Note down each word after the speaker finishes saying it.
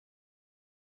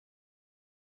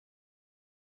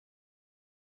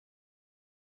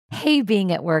Hey,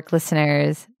 Being at Work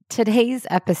listeners. Today's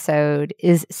episode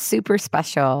is super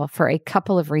special for a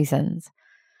couple of reasons.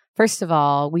 First of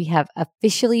all, we have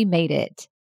officially made it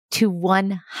to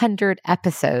 100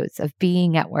 episodes of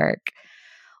Being at Work.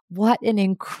 What an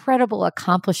incredible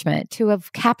accomplishment to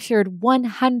have captured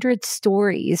 100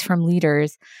 stories from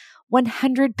leaders,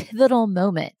 100 pivotal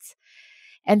moments.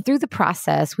 And through the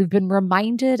process, we've been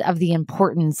reminded of the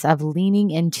importance of leaning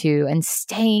into and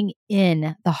staying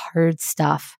in the hard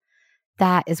stuff.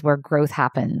 That is where growth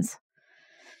happens.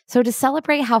 So to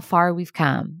celebrate how far we've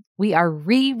come, we are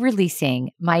re-releasing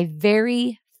my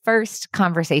very first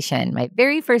conversation, my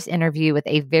very first interview with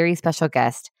a very special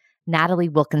guest, Natalie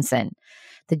Wilkinson,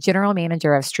 the General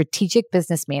Manager of Strategic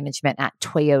Business Management at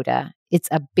Toyota. It's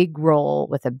a big role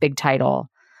with a big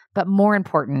title. But more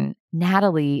important,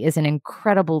 Natalie is an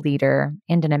incredible leader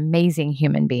and an amazing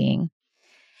human being.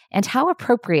 And how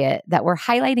appropriate that we're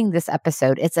highlighting this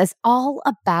episode. It's all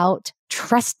about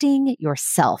trusting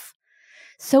yourself.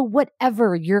 So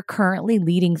whatever you're currently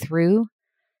leading through,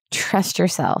 trust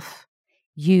yourself.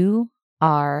 You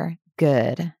are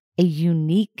good, a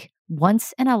unique,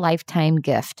 once-in-a-lifetime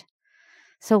gift.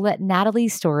 So let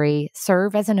Natalie's story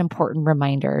serve as an important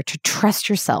reminder to trust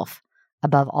yourself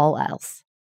above all else.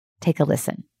 Take a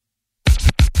listen.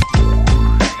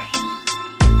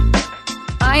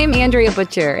 I'm Andrea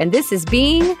Butcher, and this is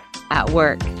Being at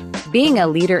Work. Being a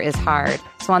leader is hard.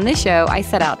 So on this show, I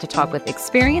set out to talk with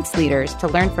experienced leaders to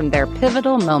learn from their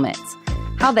pivotal moments,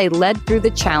 how they led through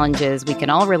the challenges we can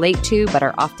all relate to but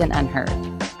are often unheard.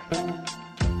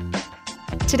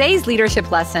 Today's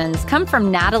leadership lessons come from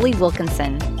Natalie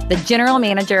Wilkinson, the General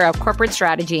Manager of Corporate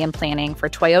Strategy and Planning for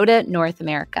Toyota North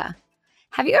America.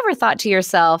 Have you ever thought to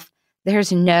yourself,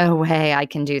 there's no way I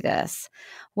can do this?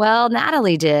 Well,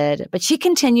 Natalie did, but she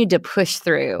continued to push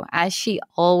through, as she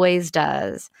always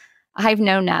does. I've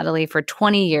known Natalie for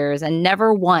 20 years, and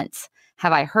never once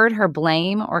have I heard her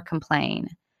blame or complain.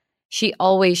 She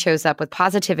always shows up with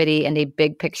positivity and a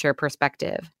big picture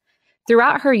perspective.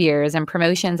 Throughout her years and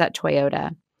promotions at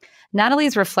Toyota,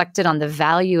 Natalie's reflected on the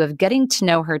value of getting to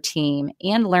know her team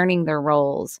and learning their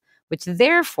roles, which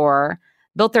therefore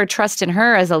built their trust in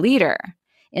her as a leader.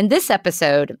 In this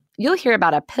episode, you'll hear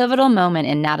about a pivotal moment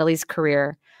in Natalie's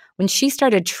career when she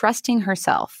started trusting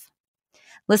herself.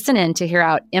 Listen in to hear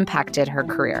how it impacted her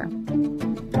career.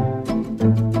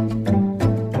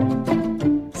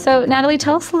 So, Natalie,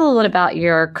 tell us a little bit about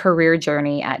your career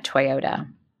journey at Toyota.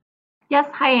 Yes.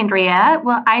 Hi, Andrea.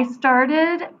 Well, I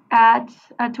started at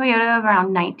Toyota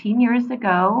around 19 years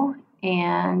ago,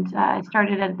 and I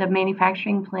started at the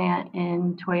manufacturing plant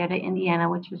in Toyota, Indiana,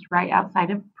 which is right outside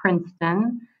of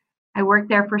Princeton. I worked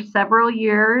there for several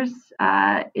years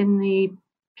in the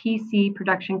PC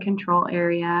production control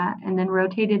area, and then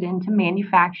rotated into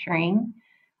manufacturing.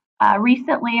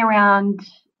 Recently, around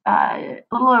a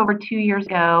little over 2 years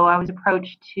ago, I was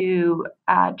approached to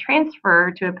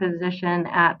transfer to a position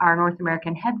at our North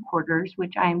American headquarters,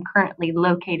 which I am currently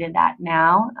located at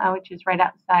now, which is right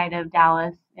outside of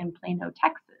Dallas in Plano,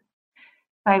 Texas.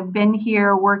 So I've been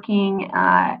here working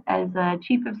as a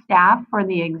chief of staff for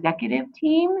the executive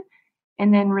team,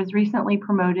 and then was recently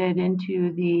promoted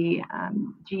into the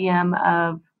GM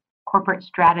of corporate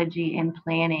strategy and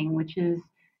planning, which is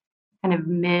kind of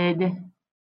mid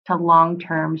to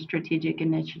long-term strategic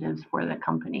initiatives for the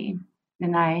company.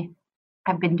 And I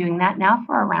have been doing that now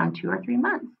for around 2 or 3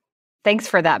 months. Thanks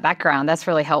for that background. That's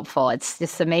really helpful. It's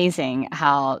just amazing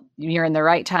how you're in the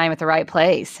right time at the right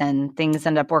place and things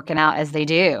end up working out as they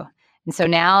do. And so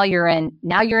now you're in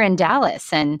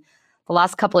Dallas, and the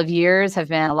last couple of years have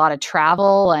been a lot of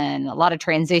travel and a lot of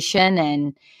transition.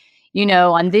 And, you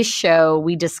know, on this show,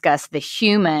 we discuss the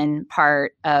human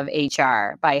part of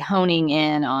HR by honing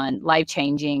in on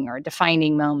life-changing or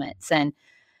defining moments. And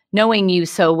knowing you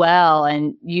so well,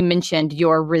 and you mentioned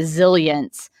your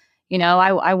resilience, you know,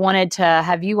 I wanted to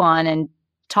have you on and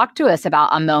talk to us about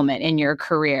a moment in your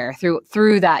career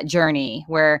through that journey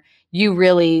where you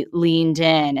really leaned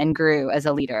in and grew as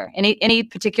a leader. Any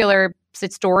particular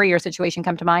story or situation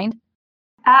come to mind?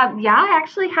 Yeah, I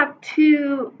actually have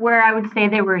two where I would say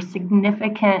they were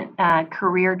significant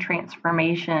career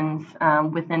transformations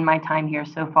within my time here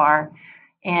so far.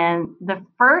 And the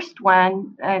first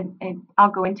one, and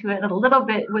I'll go into it a little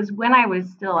bit, was when I was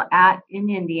still in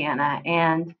Indiana.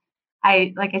 And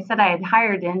like I said, I had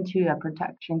hired into a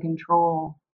production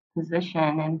control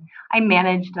position, and I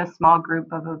managed a small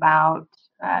group of about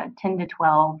 10 to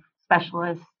 12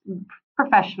 specialist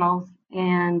professionals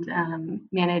and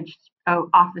managed an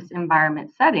office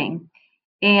environment setting.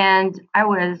 And I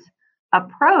was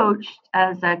approached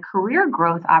as a career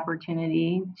growth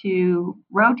opportunity to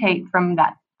rotate from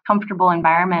that comfortable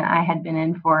environment I had been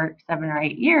in for 7 or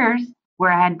 8 years,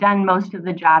 where I had done most of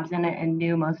the jobs in it and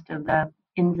knew most of the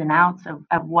ins and outs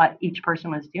of what each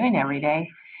person was doing every day,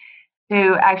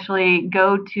 to actually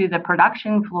go to the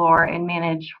production floor and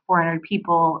manage 400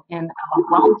 people in a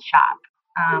weld shop,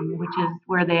 which is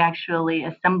where they actually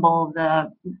assemble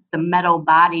the metal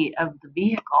body of the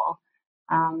vehicle.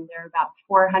 There are about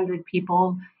 400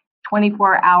 people,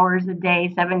 24 hours a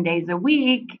day, 7 days a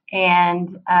week,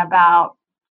 and about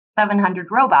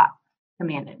 700 robots to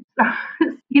manage.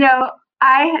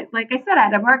 Like I said, I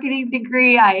had a marketing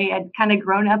degree. I had kind of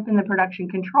grown up in the production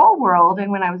control world.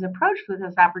 And when I was approached with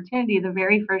this opportunity, the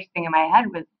very first thing in my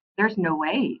head was, there's no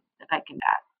way that I can do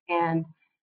that. And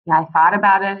I thought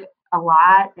about it a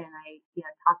lot, and I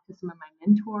talked to some of my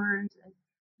mentors. And,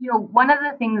 one of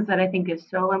the things that I think is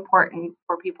so important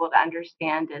for people to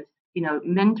understand is,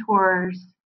 mentors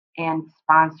and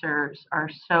sponsors are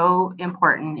so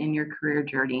important in your career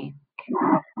journey.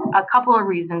 A couple of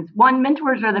reasons. One,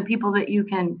 mentors are the people that you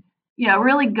can,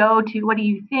 really go to. What do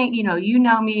you think? You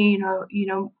know me,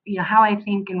 how I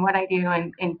think and what I do,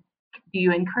 and do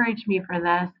you encourage me for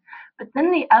this? But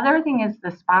then the other thing is the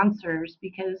sponsors,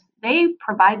 because they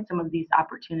provide some of these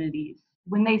opportunities.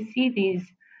 When they see these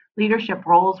leadership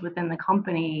roles within the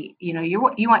company, you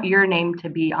want your name to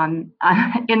be on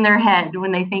in their head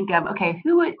when they think of, okay,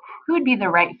 who would be the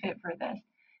right fit for this?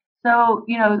 So,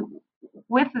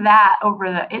 with that,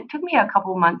 it took me a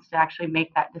couple months to actually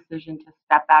make that decision to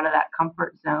step out of that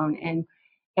comfort zone, and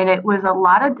it was a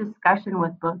lot of discussion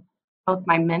with both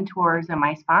my mentors and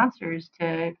my sponsors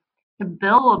to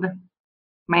build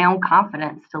my own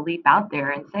confidence to leap out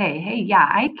there and say, hey, yeah,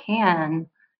 I can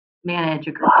manage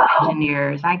a group of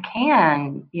engineers. I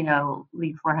can,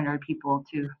 lead 400 people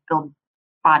to build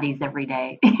bodies every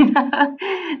day.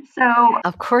 So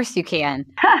of course you can.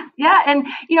 Yeah. And,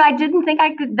 I didn't think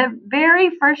I could. The very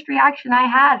first reaction I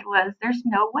had was, there's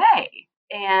no way.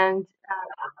 And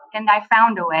I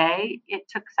found a way. It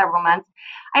took several months.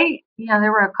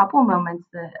 There were a couple moments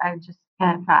that I just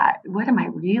kind of thought, what am I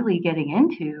really getting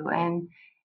into?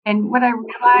 And what I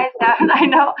realized, I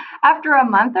know after a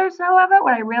month or so of it,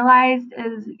 what I realized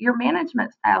is your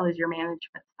management style is your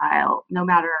management style, no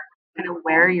matter kind of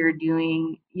where you're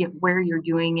doing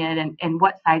it and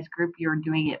what size group you're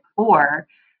doing it for.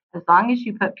 As long as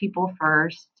you put people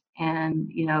first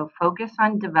and, focus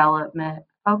on development,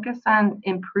 focus on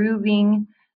improving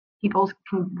people's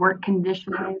work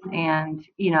conditions, and,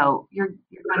 you're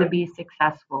going to be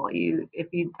successful.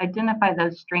 If you identify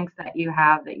those strengths that you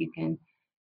have that you can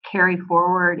carry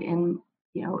forward in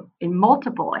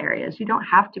multiple areas. You don't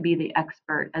have to be the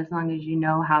expert, as long as you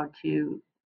know how to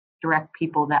direct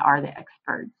people that are the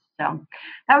experts. So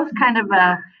that was kind of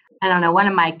one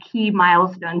of my key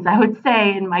milestones, I would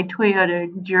say, in my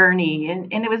Toyota journey.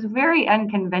 And it was very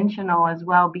unconventional as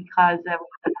well, because I was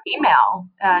a female.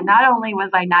 Not only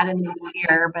was I not a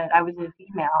leader, but I was a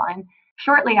female. And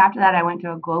shortly after that, I went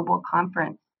to a global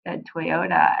conference at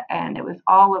Toyota, and it was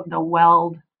all of the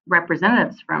weld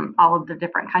representatives from all of the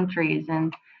different countries.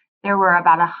 And there were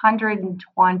about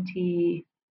 120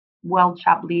 weld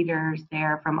shop leaders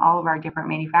there from all of our different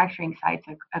manufacturing sites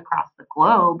across the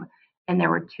globe. And there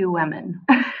were 2 women.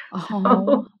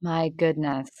 Oh my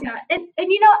goodness. Yeah. And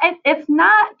it's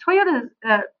not, Toyota's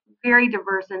very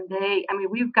diverse, and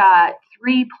we've got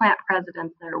 3 plant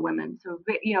presidents that are women. So,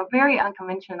 very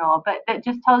unconventional, but that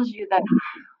just tells you that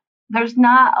there's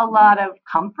not a lot of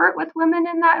comfort with women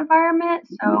in that environment.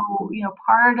 So,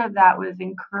 part of that was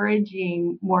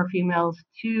encouraging more females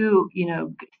to,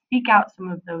 seek out some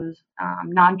of those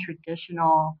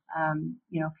non-traditional,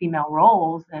 female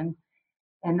roles. And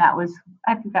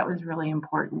I think that was really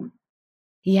important.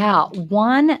 Yeah.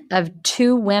 One of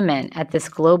 2 women at this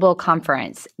global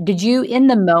conference. In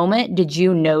the moment, did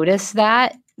you notice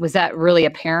that? Was that really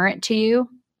apparent to you?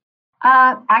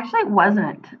 Actually, it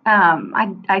wasn't. I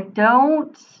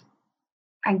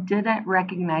didn't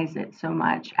recognize it so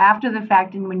much after the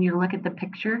fact, and when you look at the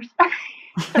pictures,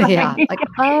 Yeah, it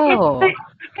sticks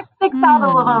out a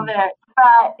little bit.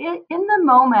 But in the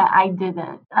moment, I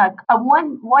didn't.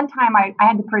 One time, I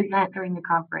had to present during the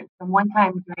conference, and one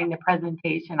time during the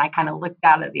presentation, I kind of looked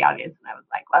out at the audience, and I was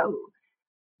like, "Whoa!"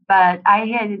 But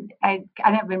I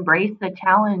kind of embraced the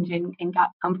challenge and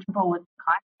got comfortable with the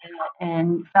content,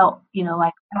 and felt,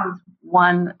 like I was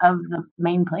one of the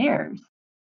main players.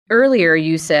 Earlier,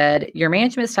 you said your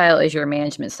management style is your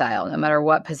management style, no matter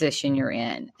what position you're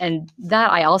in. And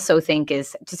that, I also think,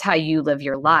 is just how you live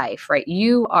your life, right?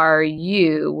 You are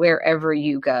you wherever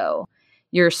you go.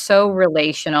 You're so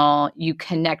relational. You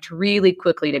connect really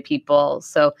quickly to people.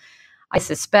 So I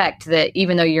suspect that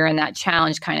even though you're in that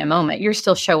challenge kind of moment, you're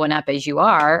still showing up as you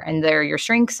are, and there your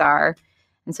strengths are.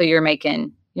 And so you're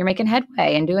making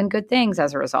headway and doing good things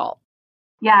as a result.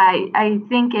 Yeah, I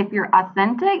think if you're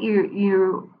authentic,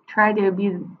 you try to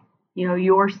be,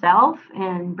 yourself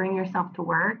and bring yourself to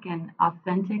work and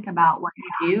authentic about what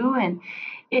you do. And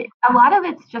a lot of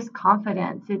it's just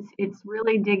confidence. It's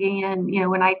really digging in.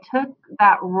 When I took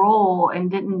that role and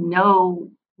didn't know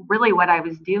really what I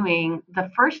was doing,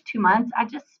 the first 2 months,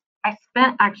 I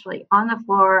spent actually on the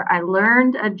floor. I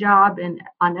learned a job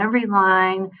on every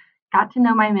line, got to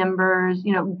know my members,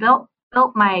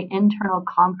 built my internal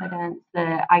confidence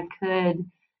that I could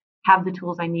have the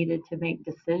tools I needed to make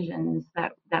decisions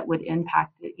that would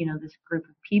impact this group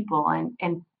of people.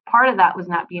 And part of that was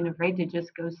not being afraid to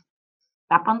just go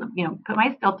step on put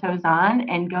my steel toes on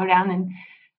and go down and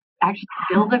actually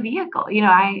build a vehicle.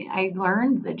 I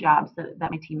learned the jobs that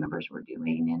my team members were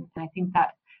doing, and I think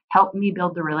that helped me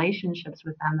build the relationships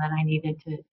with them that I needed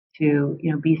to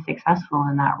be successful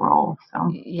in that role.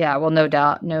 So yeah, well, no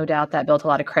doubt that built a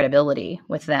lot of credibility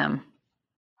with them.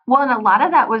 Well, and a lot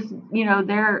of that was,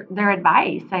 their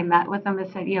advice. I met with them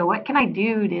and said, what can I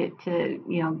do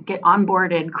to get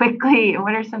onboarded quickly? And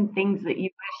what are some things that you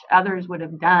wish others would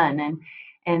have done?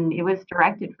 And it was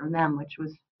directed from them, which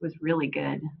was really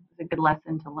good. It was a good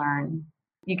lesson to learn.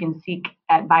 You can seek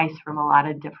advice from a lot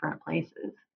of different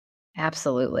places.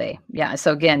 Absolutely. Yeah.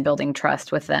 So again, building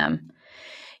trust with them.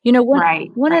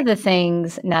 One of the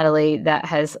things, Natalie, that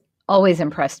has always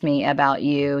impressed me about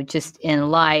you just in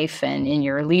life and in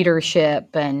your leadership,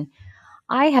 and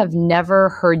I have never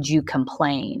heard you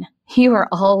complain. You are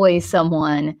always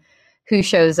someone who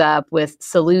shows up with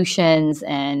solutions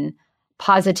and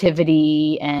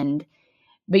positivity.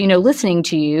 But listening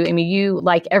to you, I mean, you,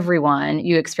 like everyone,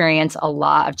 you experience a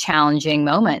lot of challenging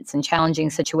moments and challenging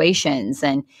situations.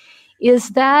 And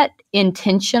is that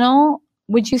intentional,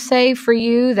 would you say, for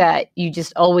you, that you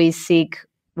just always seek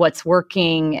what's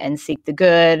working and seek the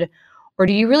good? Or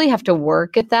do you really have to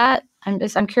work at that?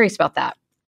 I'm curious about that.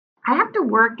 I have to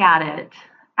work at it.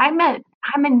 I'm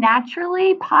a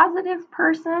naturally positive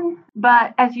person,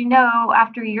 but as you know,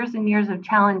 after years and years of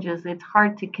challenges, it's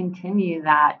hard to continue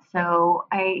that. So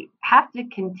I have to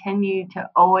continue to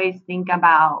always think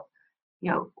about,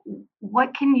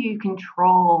 what can you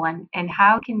control, and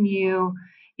how can you,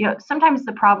 sometimes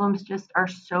the problems just are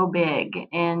so big,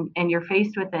 and you're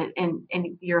faced with it,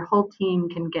 and your whole team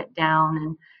can get down,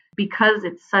 and because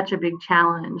it's such a big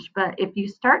challenge. But if you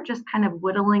start just kind of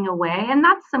whittling away, and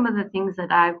that's some of the things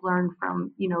that I've learned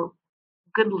from,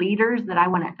 good leaders that I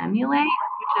want to emulate,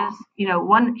 which is,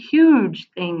 one huge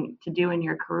thing to do in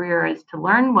your career is to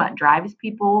learn what drives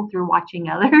people through watching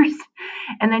others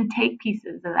and then take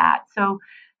pieces of that. So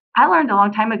I learned a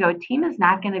long time ago, a team is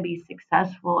not going to be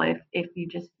successful if you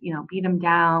just, beat them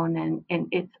down, and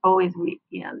it's always,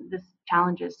 this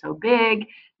challenge is so big.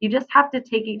 You just have to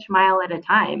take each mile at a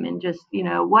time, and just,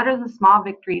 what are the small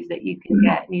victories that you can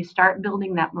get? And you start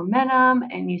building that momentum,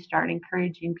 and you start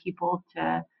encouraging people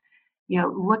to,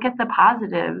 look at the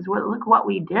positives. Look what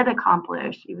we did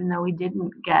accomplish, even though we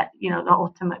didn't get, the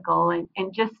ultimate goal,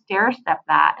 and just stair step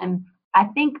that. And I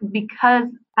think because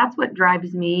that's what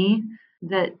drives me,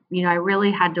 that, I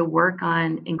really had to work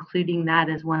on including that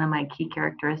as one of my key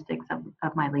characteristics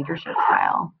of my leadership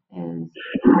style is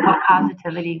what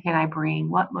positivity can I bring,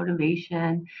 what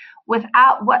motivation,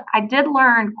 without what I did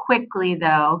learn quickly,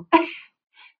 though,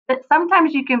 that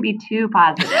sometimes you can be too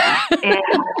positive.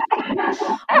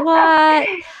 What?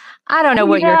 I don't know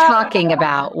what you're talking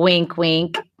about. Wink,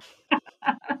 wink.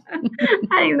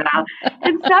 I know.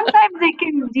 And sometimes it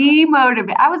can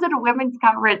demotivate. I was at a women's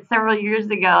conference several years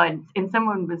ago, and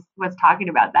someone was talking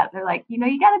about that. They're like, you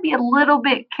got to be a little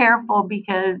bit careful,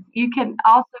 because you can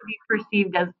also be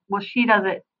perceived as, well, she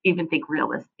doesn't even think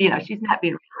realistic. She's not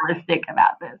being realistic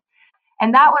about this.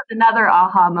 And that was another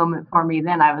aha moment for me.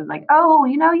 Then I was like, oh,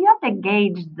 you have to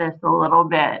gauge this a little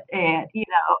bit, and,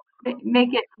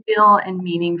 make it feel and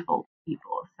meaningful to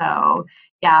people. So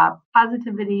yeah,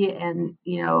 positivity, and,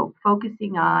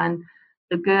 focusing on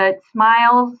the good.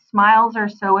 Smiles are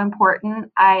so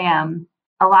important.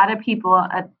 A lot of people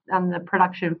on the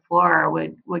production floor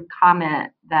would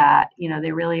comment that,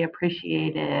 they really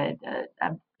appreciated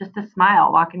just a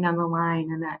smile walking down the line,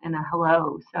 and a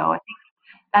hello. So I think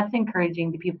that's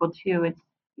encouraging to people too.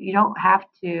 You don't have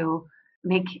to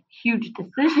make huge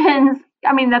decisions.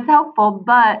 I mean, that's helpful,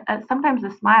 but sometimes a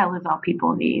smile is all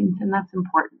people need, and that's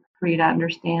important for you to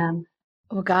understand.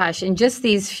 Oh gosh, in just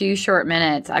these few short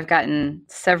minutes, I've gotten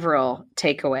several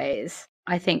takeaways.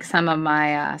 I think some of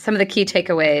the key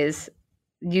takeaways,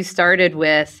 you started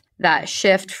with that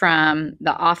shift from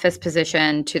the office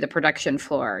position to the production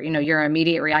floor? Your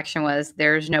immediate reaction was,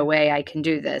 there's no way I can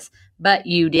do this, but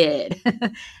you did.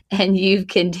 And you've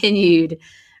continued,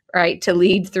 right, to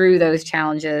lead through those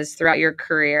challenges throughout your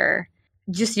career.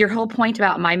 Just your whole point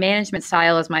about my management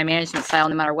style is my management style,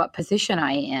 no matter what position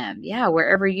I am. Yeah,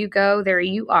 wherever you go, there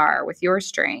you are with your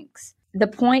strengths. The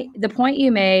point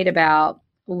you made about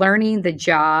learning the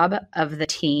job of the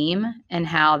team and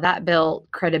how that built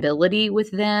credibility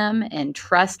with them and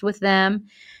trust with them.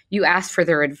 You asked for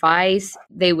their advice.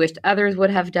 They wished others would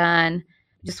have done.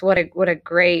 Just what a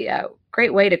great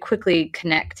way to quickly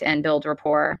connect and build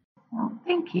rapport. Well,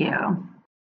 thank you.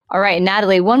 All right,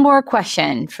 Natalie, one more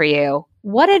question for you.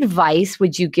 What advice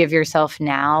would you give yourself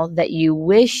now that you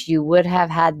wish you would have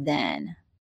had then?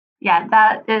 Yeah,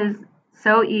 that is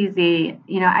so easy.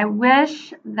 I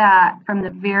wish that from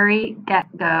the very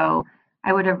get-go,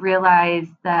 I would have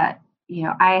realized that,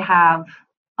 I have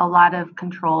a lot of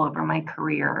control over my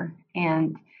career.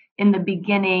 And in the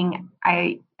beginning,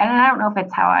 I don't know if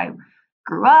it's how I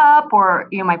grew up or,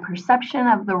 my perception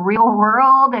of the real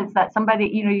world is that somebody,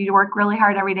 you work really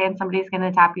hard every day and somebody's going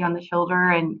to tap you on the shoulder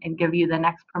and give you the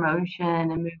next promotion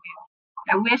and move you.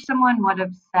 I wish someone would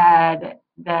have said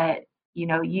that,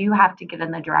 you have to get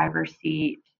in the driver's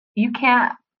seat. You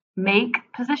can't make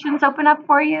positions open up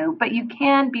for you, but you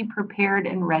can be prepared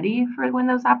and ready for when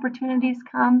those opportunities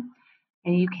come.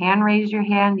 And you can raise your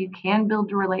hand, you can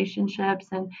build relationships,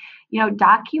 and,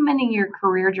 documenting your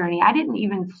career journey. I didn't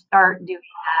even start doing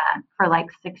that for like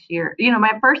 6 years.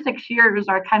 My first 6 years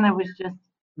I kind of was just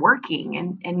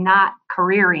working and not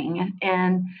careering.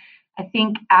 And I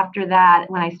think after that,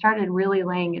 when I started really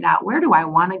laying it out, where do I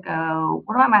want to go?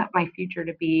 What do I want my future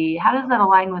to be? How does that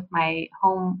align with my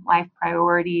home life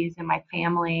priorities and my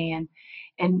family? And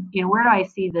where do I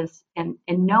see this? And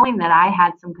knowing that I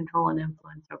had some control and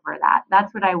influence over that.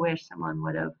 That's what I wish someone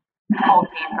would have told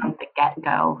me from the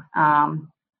get-go.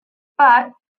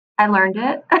 But I learned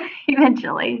it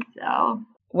eventually. So.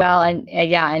 Well, and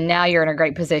now you're in a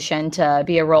great position to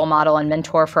be a role model and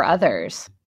mentor for others.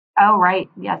 Oh, right.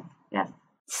 Yes.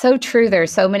 So true.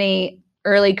 There's so many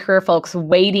early career folks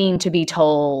waiting to be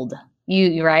told,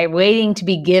 right? Waiting to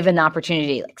be given the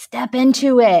opportunity, like step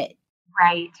into it.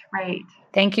 Right.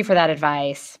 Thank you for that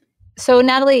advice. So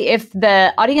Natalie, if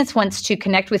the audience wants to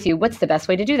connect with you, what's the best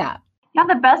way to do that? Yeah,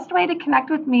 the best way to connect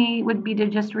with me would be to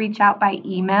just reach out by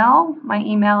email. My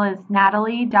email is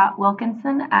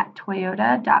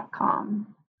natalie.wilkinson@toyota.com.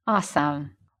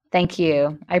 Awesome. Thank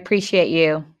you. I appreciate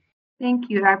you. Thank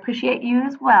you. I appreciate you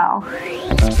as well.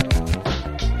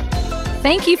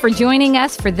 Thank you for joining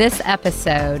us for this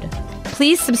episode.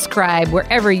 Please subscribe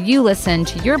wherever you listen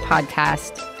to your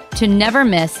podcast to never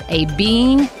miss a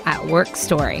Being at Work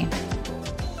story.